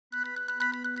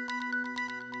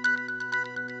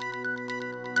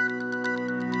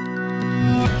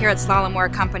Here at Slalom, we're a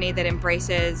company that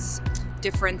embraces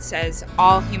difference as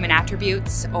all human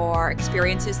attributes or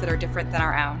experiences that are different than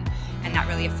our own, and that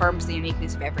really affirms the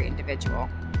uniqueness of every individual.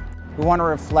 We want to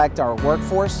reflect our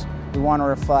workforce, we want to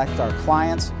reflect our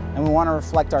clients, and we want to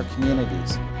reflect our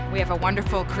communities. We have a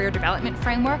wonderful career development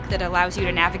framework that allows you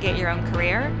to navigate your own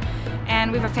career,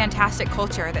 and we have a fantastic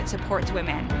culture that supports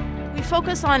women. We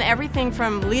focus on everything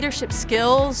from leadership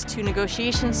skills to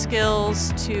negotiation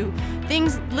skills to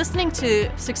listening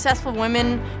to successful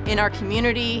women in our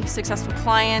community, successful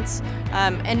clients,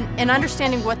 and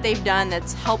understanding what they've done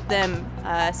that's helped them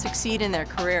succeed in their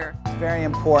career. It's very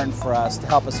important for us to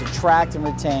help us attract and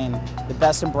retain the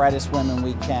best and brightest women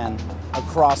we can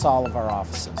across all of our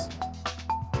offices.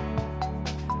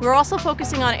 We're also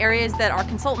focusing on areas that our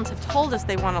consultants have told us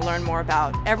they want to learn more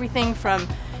about. Everything from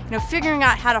figuring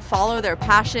out how to follow their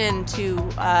passion to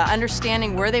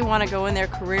understanding where they want to go in their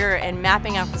career and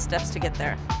mapping out the steps to get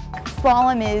there.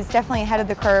 Slalom is definitely ahead of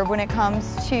the curve when it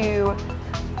comes to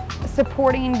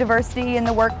supporting diversity in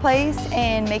the workplace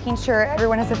and making sure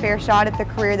everyone has a fair shot at the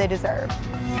career they deserve.